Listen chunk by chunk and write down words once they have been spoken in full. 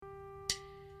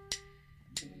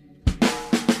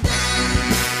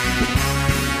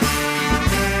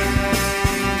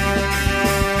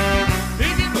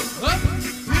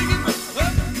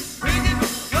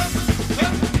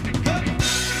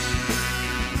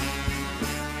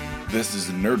This is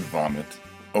Nerd Vomit,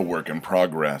 a work in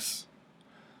progress.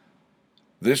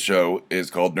 This show is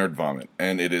called Nerd Vomit,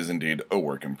 and it is indeed a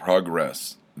work in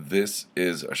progress. This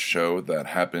is a show that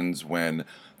happens when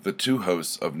the two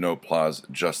hosts of No Applause,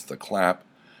 Just the Clap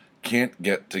can't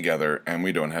get together and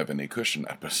we don't have any cushion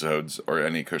episodes or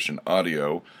any cushion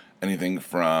audio, anything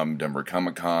from Denver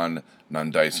Comic Con,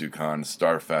 Nandaisucon,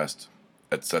 Starfest,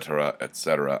 etc.,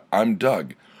 etc. I'm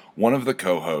Doug, one of the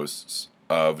co-hosts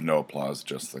of No Applause,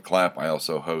 Just the Clap. I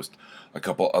also host a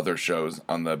couple other shows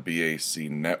on the BAC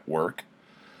network.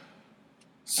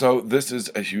 So this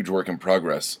is a huge work in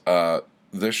progress.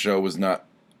 This show was not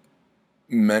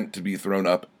meant to be thrown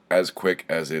up as quick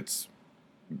as it's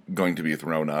going to be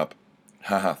thrown up.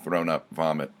 Haha, thrown up,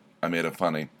 vomit. I made it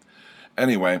funny.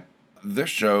 Anyway, this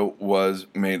show was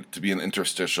made to be an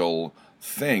interstitial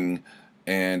thing,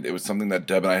 and it was something that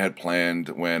Deb and I had planned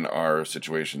when our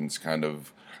situations kind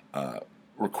of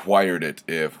required it.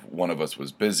 If one of us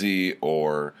was busy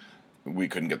or we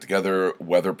couldn't get together,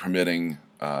 weather permitting,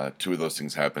 two of those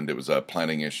things happened. It was a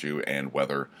planning issue and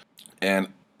weather. And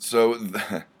so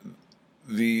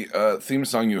the theme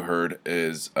song you heard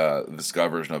is the ska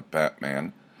version of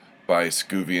Batman by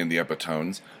Scooby and the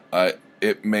Epitones.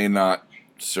 It may not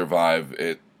survive.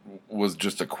 It was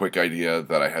just a quick idea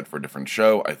that I had for a different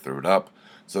show. I threw it up.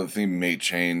 So the theme may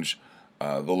change.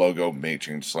 The logo may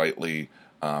change slightly.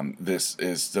 This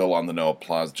is still on the No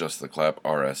Applause, Just the Clap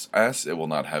RSS. It will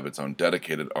not have its own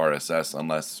dedicated RSS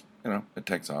unless, it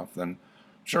takes off. Then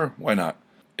sure, why not?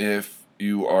 If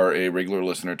you are a regular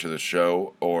listener to the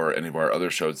show or any of our other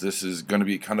shows, this is going to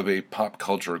be kind of a pop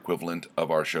culture equivalent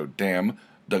of our show Damn,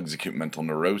 Doug's Acute Mental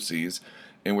Neuroses,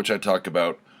 in which I talk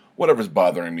about whatever's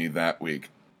bothering me that week.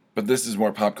 But this is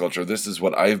more pop culture. This is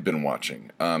what I've been watching.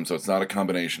 So it's not a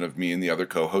combination of me and the other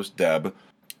co-host, Deb.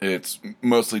 It's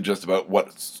mostly just about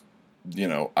what,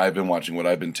 I've been watching, what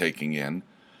I've been taking in.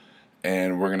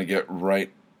 And we're going to get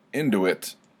right into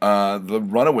it. The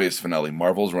Runaways finale,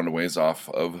 Marvel's Runaways off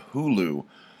of Hulu.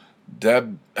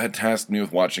 Deb had tasked me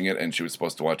with watching it, and she was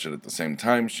supposed to watch it at the same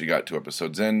time. She got 2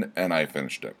 episodes in, and I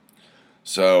finished it.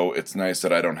 So it's nice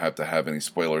that I don't have to have any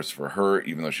spoilers for her,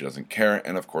 even though she doesn't care.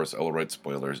 And of course, I will write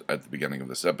spoilers at the beginning of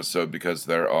this episode because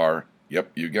there are,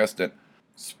 yep, you guessed it,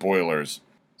 spoilers.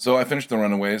 So I finished The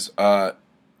Runaways.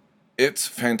 It's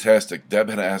fantastic. Deb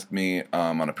had asked me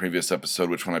on a previous episode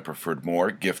which one I preferred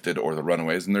more, Gifted or The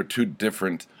Runaways, and they're two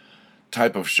different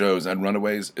type of shows, and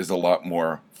Runaways is a lot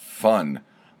more fun.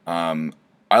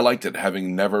 I liked it,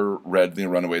 having never read the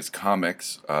Runaways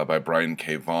comics by Brian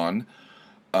K. Vaughan.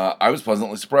 I was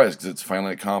pleasantly surprised because it's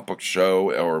finally a comic book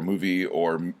show or movie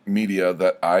or media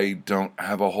that I don't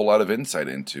have a whole lot of insight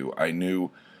into. I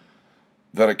knew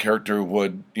that a character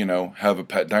would, have a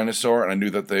pet dinosaur, and I knew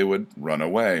that they would run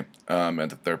away, and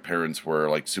that their parents were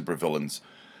like supervillains.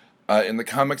 In the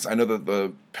comics, I know that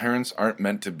the parents aren't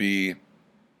meant to be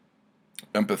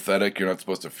empathetic. You're not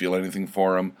supposed to feel anything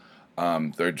for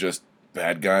them. They're just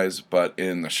bad guys, but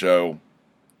in the show,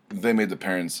 they made the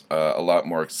parents a lot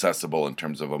more accessible in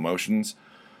terms of emotions.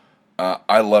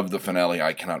 I love the finale.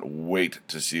 I cannot wait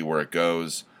to see where it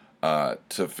goes,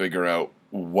 to figure out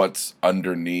what's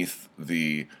underneath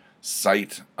the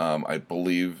site. I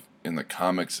believe in the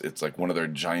comics it's like one of their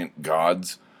giant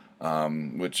gods,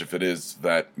 which if it is,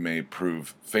 that may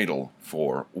prove fatal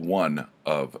for one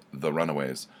of the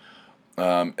Runaways.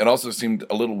 It also seemed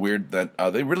a little weird that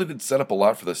they really did set up a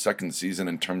lot for the second season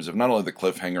in terms of not only the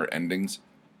cliffhanger endings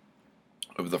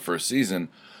of the first season,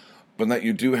 but that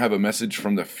you do have a message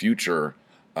from the future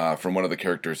from one of the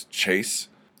characters, Chase,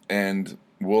 and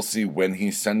we'll see when he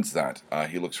sends that.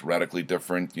 He looks radically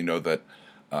different. You know that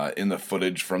in the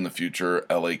footage from the future,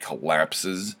 LA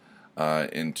collapses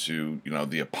into,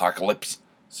 the apocalypse.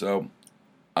 So,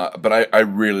 but I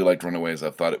really liked Runaways. I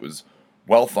thought it was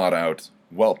well thought out,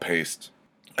 well paced.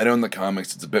 I know in the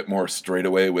comics it's a bit more straight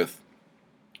away with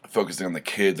focusing on the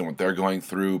kids and what they're going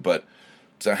through, but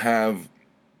to have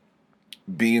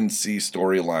B and C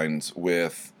storylines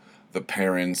with the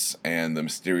parents and the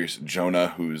mysterious Jonah,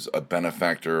 who's a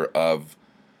benefactor of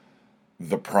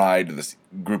the Pride, this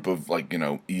group of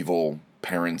evil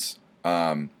parents.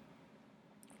 I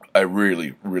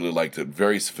really, really liked it.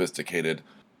 Very sophisticated.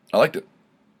 I liked it.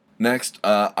 Next,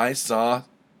 I saw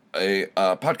a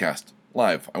podcast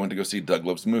live. I went to go see Doug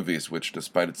Loves Movies, which,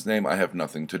 despite its name, I have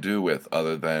nothing to do with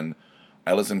other than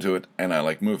I listen to it and I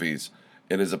like movies.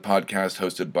 It is a podcast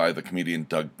hosted by the comedian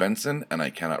Doug Benson, and I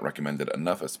cannot recommend it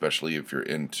enough, especially if you're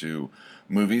into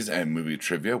movies and movie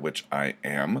trivia, which I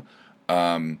am.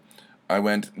 I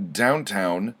went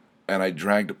downtown, and I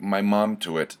dragged my mom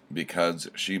to it because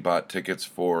she bought tickets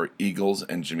for Eagles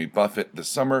and Jimmy Buffett this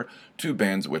summer, 2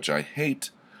 bands which I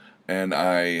hate, and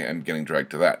I am getting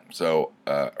dragged to that. So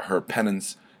her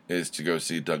penance is to go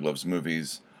see Doug Loves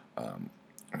Movies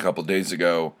a couple days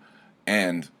ago,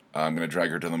 and I'm going to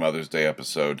drag her to the Mother's Day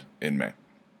episode in May.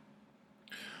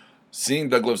 Seeing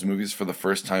Doug Loves Movies for the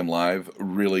first time live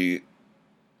really,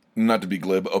 not to be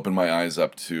glib, opened my eyes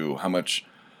up to how much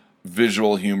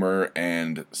visual humor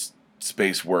and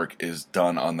space work is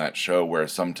done on that show, where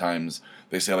sometimes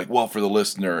they say, like, well, for the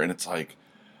listener, and it's like,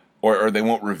 or they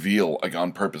won't reveal, like,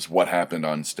 on purpose what happened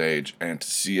on stage, and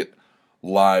to see it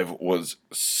live was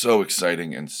so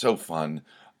exciting and so fun.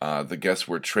 The guests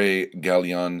were Trey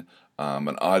Gallion,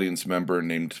 an audience member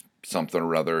named something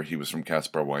or other. He was from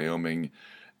Casper, Wyoming,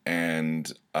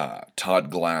 and Todd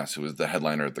Glass, who was the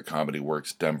headliner at the Comedy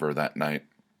Works Denver that night.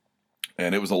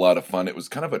 And it was a lot of fun. It was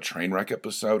kind of a train wreck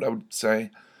episode, I would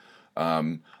say.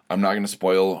 I'm not going to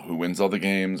spoil who wins all the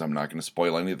games. I'm not going to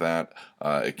spoil any of that.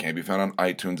 It can be found on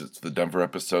iTunes. It's the Denver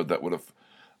episode that would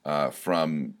have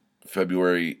from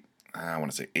February, I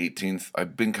want to say 18th.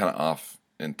 I've been kind of off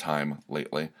in time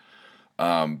lately.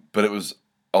 But it was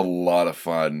a lot of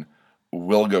fun.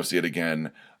 Will go see it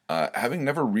again. Having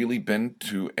never really been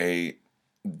to a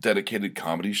dedicated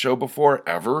comedy show before,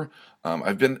 ever.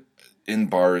 I've been in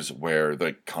bars where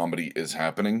the comedy is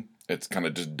happening. It's kind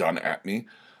of just done at me.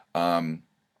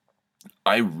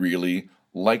 I really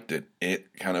liked it.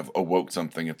 It kind of awoke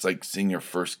something. It's like seeing your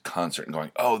first concert and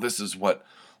going, oh, this is what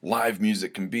live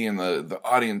music can be, and the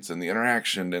audience and the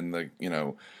interaction and the,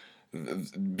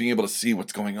 being able to see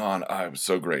what's going on. It was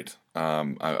so great.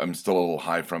 I'm still a little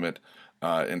high from it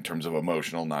in terms of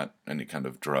emotional, not any kind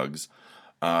of drugs.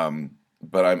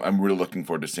 But I'm really looking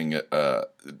forward to seeing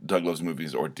Doug Loves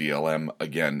Movies, or DLM,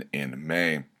 again in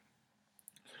May.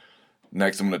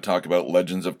 Next, I'm going to talk about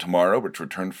Legends of Tomorrow, which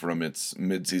returned from its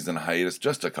mid-season hiatus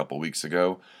just a couple weeks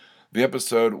ago. The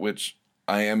episode, which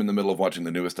I am in the middle of watching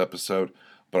the newest episode,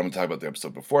 but I'm going to talk about the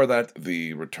episode before that,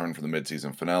 the return from the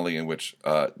mid-season finale, in which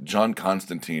John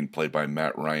Constantine, played by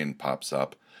Matt Ryan, pops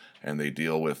up, and they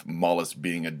deal with Mullis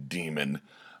being a demon.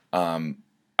 I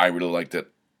really liked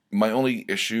it. My only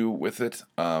issue with it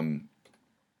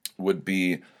would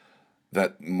be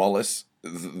that Mullis,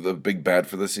 the big bad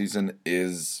for the season,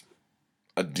 is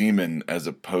a demon as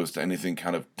opposed to anything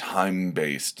kind of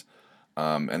time-based.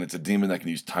 And it's a demon that can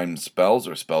use time spells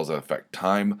or spells that affect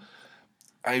time.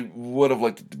 I would have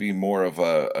liked it to be more of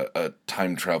a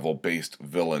time travel-based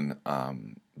villain.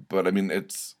 But, I mean,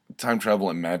 it's time travel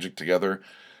and magic together.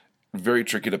 Very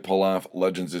tricky to pull off.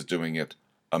 Legends is doing it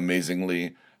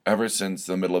amazingly. Ever since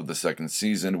the middle of the second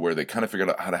season, where they kind of figured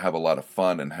out how to have a lot of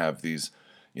fun and have these,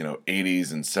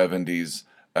 80s and 70s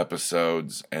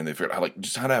episodes, and they figured out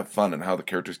how to have fun and how the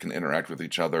characters can interact with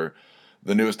each other.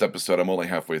 The newest episode, I'm only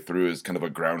halfway through, is kind of a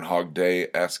Groundhog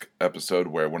Day-esque episode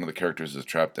where one of the characters is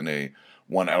trapped in a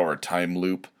 1-hour time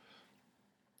loop,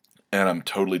 and I'm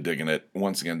totally digging it.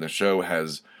 Once again, the show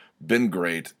has been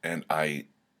great, and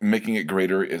making it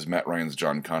greater is Matt Ryan's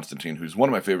John Constantine, who's one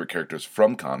of my favorite characters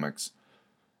from comics,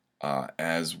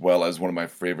 as well as one of my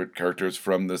favorite characters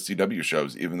from the CW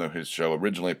shows, even though his show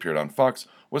originally appeared on Fox,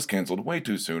 was canceled way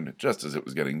too soon, just as it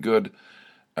was getting good.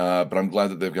 But I'm glad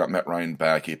that they've got Matt Ryan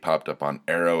back. He popped up on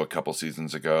Arrow a couple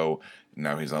seasons ago.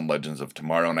 Now he's on Legends of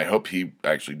Tomorrow, and I hope he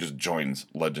actually just joins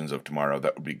Legends of Tomorrow.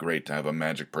 That would be great to have a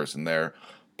magic person there.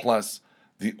 Plus,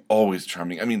 the always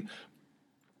charming... I mean,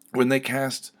 when they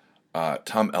cast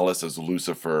Tom Ellis as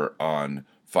Lucifer on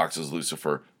Fox's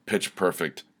Lucifer, pitch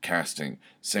perfect casting.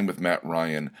 Same with Matt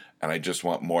Ryan, and I just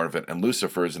want more of it. And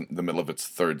Lucifer is in the middle of its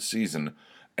third season,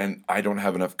 and I don't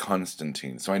have enough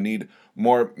Constantine, so I need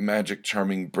more magic,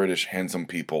 charming, British, handsome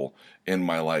people in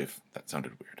my life. That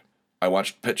sounded weird. I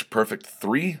watched Pitch Perfect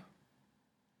 3.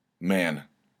 Man,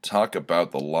 talk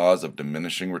about the laws of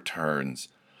diminishing returns.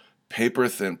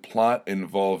 Paper-thin plot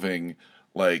involving,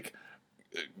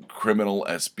 criminal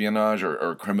espionage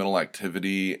or criminal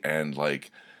activity and,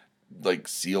 like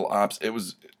SEAL ops.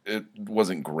 It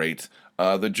wasn't great.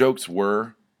 The jokes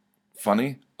were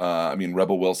funny.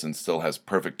 Rebel Wilson still has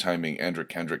perfect timing. Andrew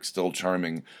Kendrick still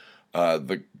charming.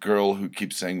 The girl who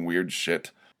keeps saying weird shit,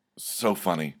 so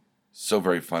funny, so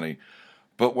very funny.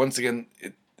 But once again,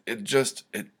 it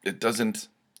doesn't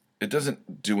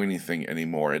do anything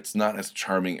anymore. It's not as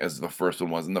charming as the first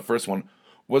one was, and the first one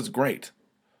was great.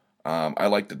 I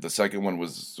liked it. The second one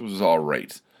was all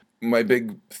right. My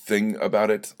big thing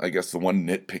about it, I guess the one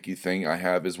nitpicky thing I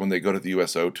have, is when they go to the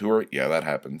USO tour. Yeah, that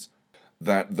happens.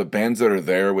 That the bands that are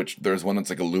there, which there's one that's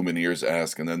like a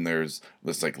Lumineers-esque, and then there's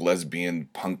this lesbian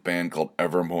punk band called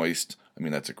Evermoist. I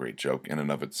mean, that's a great joke in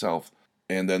and of itself.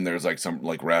 And then there's some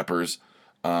rappers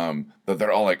that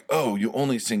they're all like, oh, you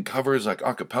only sing covers, a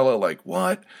cappella,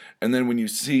 what? And then when you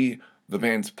see the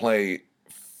bands play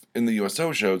in the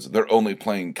USO shows, they're only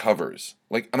playing covers.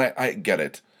 Like, and I get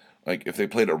it. Like, if they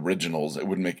played originals, it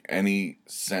wouldn't make any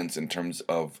sense in terms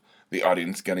of the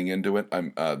audience getting into it.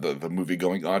 The movie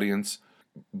going audience.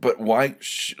 But why?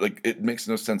 Like, it makes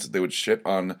no sense that they would shit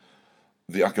on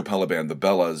the a cappella band, the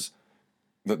Bellas,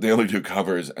 that they only do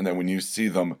covers, and then when you see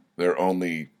them, they're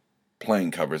only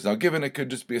playing covers. Now, given it could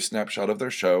just be a snapshot of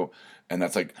their show, and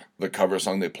that's like the cover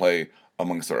song they play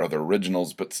amongst their other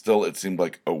originals, but still, it seemed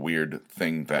like a weird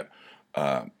thing that,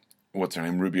 what's her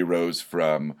name, Ruby Rose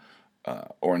from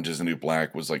Orange is the New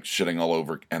Black was like shitting all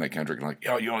over Anna Kendrick and like,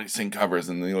 yo, you only sing covers,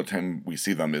 and the only time we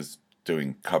see them is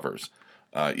doing covers,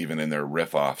 even in their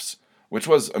riff-offs, which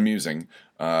was amusing,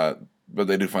 but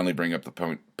they do finally bring up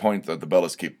the point that the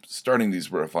Bellas keep starting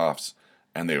these riff-offs,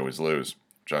 and they always lose,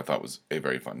 which I thought was a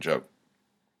very fun joke.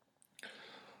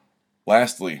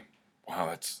 Lastly,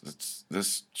 wow,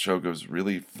 this show goes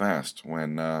really fast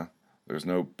when there's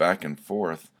no back and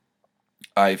forth.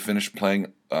 I finished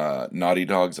playing Naughty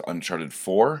Dog's Uncharted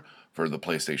 4 for the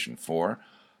PlayStation 4.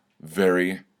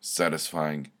 Very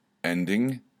satisfying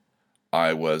ending.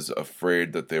 I was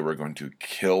afraid that they were going to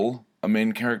kill a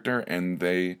main character, and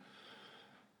they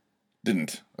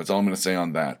didn't. That's all I'm going to say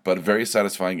on that. But a very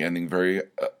satisfying ending, very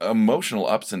emotional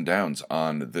ups and downs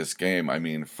on this game. I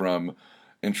mean, from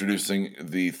introducing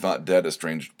the thought dead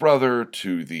estranged brother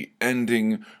to the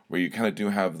ending where you kind of do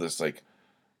have this like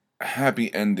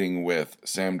happy ending with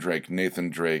Sam Drake, Nathan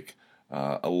Drake,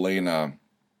 Elena,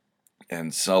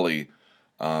 and Sully.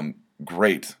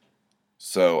 Great.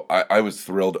 So I was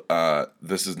thrilled.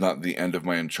 This is not the end of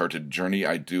my Uncharted journey.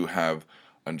 I do have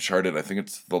Uncharted, I think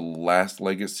it's the Last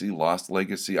Legacy, Lost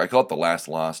Legacy. I call it the Last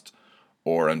Lost,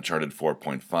 or Uncharted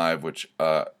 4.5, which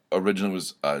originally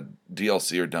was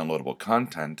DLC or downloadable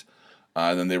content.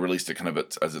 And then they released it kind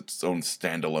of as its own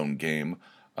standalone game.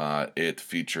 It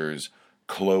features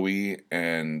Chloe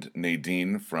and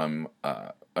Nadine from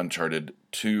Uncharted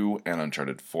 2 and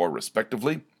Uncharted 4,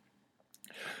 respectively.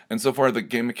 And so far, the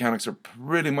game mechanics are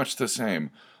pretty much the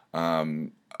same.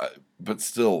 But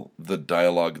still, the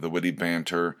dialogue, the witty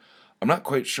banter. I'm not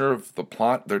quite sure of the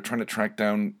plot. They're trying to track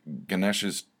down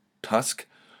Ganesh's tusk,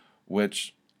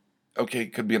 which, okay,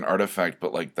 could be an artifact,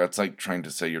 but like that's like trying to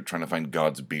say you're trying to find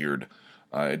God's beard.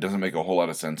 It doesn't make a whole lot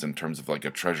of sense in terms of like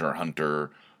a treasure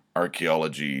hunter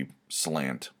archaeology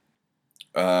slant.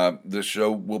 This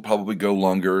show will probably go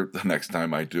longer the next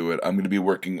time I do it. I'm going to be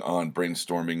working on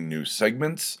brainstorming new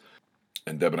segments,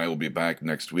 and Deb and I will be back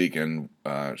next week, and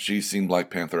she's seen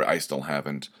Black Panther. I still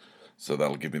haven't, so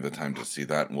that'll give me the time to see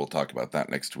that, and we'll talk about that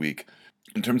next week.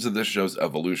 In terms of this show's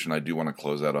evolution, I do want to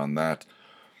close out on that.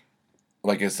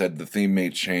 Like I said, the theme may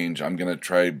change. I'm going to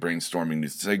try brainstorming new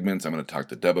segments. I'm going to talk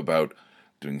to Deb about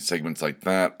doing segments like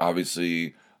that.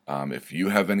 Obviously, if you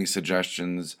have any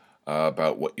suggestions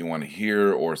about what you want to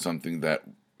hear or something that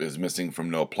is missing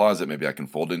from No Applause that maybe I can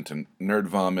fold into Nerd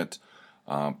Vomit,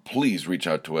 please reach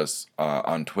out to us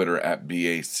on Twitter at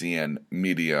BACN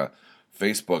Media.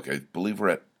 Facebook, I believe we're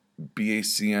at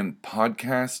BACN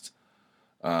Podcast,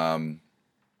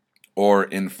 or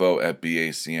info at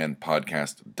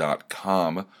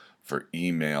bacnpodcast.com for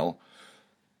email.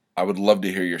 I would love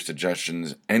to hear your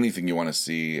suggestions, anything you want to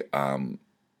see.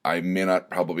 I may not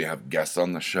probably have guests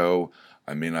on the show.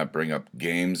 I may not bring up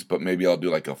games, but maybe I'll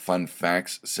do like a fun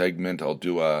facts segment. I'll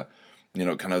do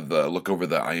kind of the look over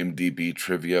the IMDb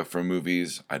trivia for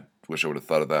movies. I wish I would have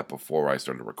thought of that before I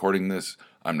started recording this.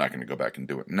 I'm not going to go back and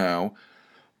do it now.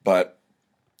 But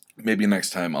maybe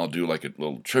next time I'll do like a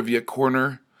little trivia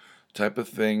corner type of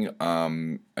thing.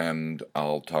 And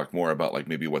I'll talk more about like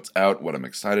maybe what's out, what I'm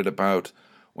excited about.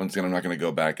 Once again, I'm not going to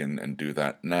go back and do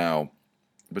that now.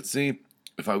 But see,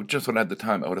 if I just would have had the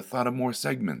time, I would have thought of more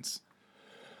segments.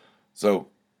 So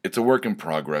it's a work in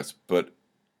progress, but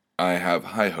I have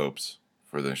high hopes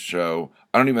for this show.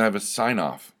 I don't even have a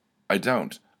sign-off. I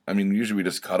don't. I mean, usually we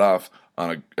just cut off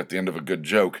at the end of a good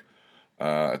joke,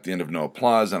 at the end of No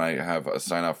Applause, and I have a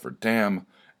sign-off for Damn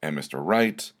and Mr.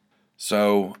 Right.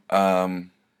 So,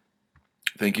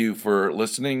 thank you for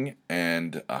listening,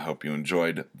 and I hope you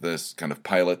enjoyed this kind of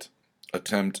pilot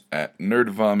attempt at Nerd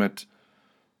Vomit.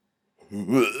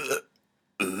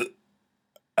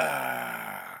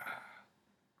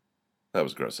 That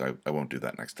was gross. I won't do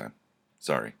that next time.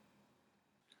 Sorry.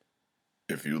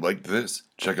 If you liked this,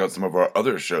 check out some of our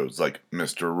other shows like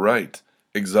Mr. Right,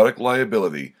 Exotic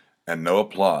Liability, and No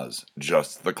Applause,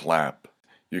 Just the Clap.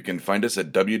 You can find us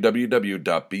at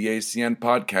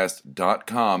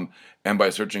www.bacnpodcast.com and by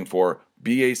searching for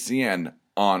BACN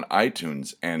on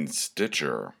iTunes and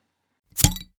Stitcher.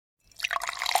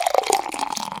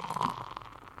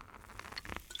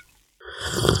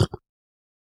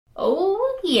 Oh.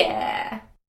 Yeah.